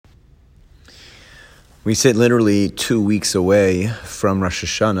We sit literally 2 weeks away from Rosh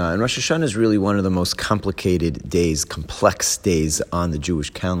Hashanah, and Rosh Hashanah is really one of the most complicated days, complex days on the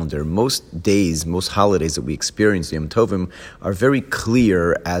Jewish calendar. Most days, most holidays that we experience, Yom Tovim, are very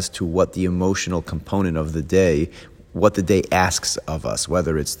clear as to what the emotional component of the day, what the day asks of us,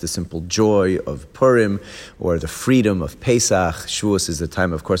 whether it's the simple joy of Purim or the freedom of Pesach. Shavuos is the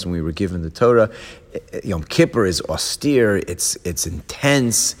time, of course, when we were given the Torah. Yom Kippur is austere, it's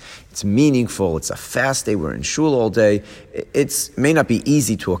intense, it's meaningful, it's a fast day, we're in shul all day. It may not be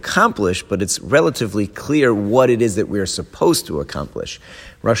easy to accomplish, but it's relatively clear what it is that we are supposed to accomplish.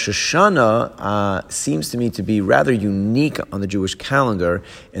 Rosh Hashanah seems to me to be rather unique on the Jewish calendar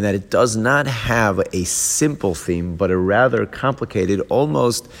in that it does not have a simple theme, but a rather complicated,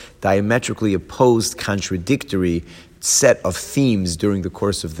 almost diametrically opposed, contradictory set of themes during the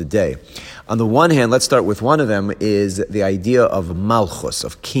course of the day. On the one hand, let's start with one of them, is the idea of malchus,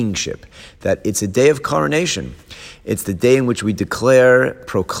 of kingship, that it's a day of coronation. It's the day in which we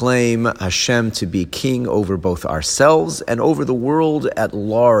proclaim Hashem to be king over both ourselves and over the world at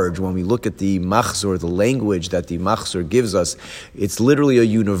large. When we look at the machzor, the language that the machzor gives us, it's literally a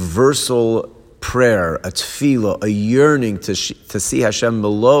universal prayer, a tefillah, a yearning to see Hashem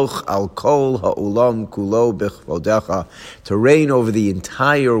meloch al kol ha'ulam kulo b'chvodecha, to reign over the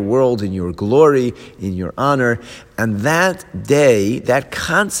entire world in your glory, in your honor. And that day, that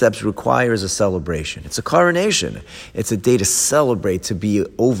concept requires a celebration. It's a coronation. It's a day to celebrate, to be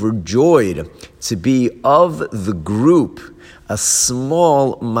overjoyed, to be of the group, a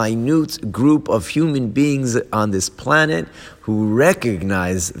small, minute group of human beings on this planet who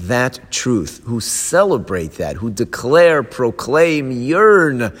recognize that truth, who celebrate that, who declare, proclaim,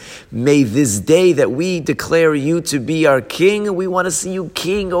 yearn. May this day that we declare you to be our king, we want to see you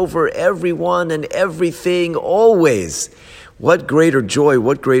king over everyone and everything always. What greater joy,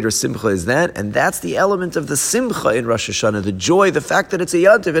 what greater simcha is that? And that's the element of the simcha in Rosh Hashanah, the joy, the fact that it's a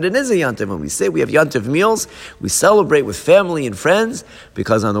yantiv, and it is a yantiv. When we say we have yantiv meals, we celebrate with family and friends,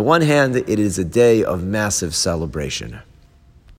 because on the one hand, it is a day of massive celebration.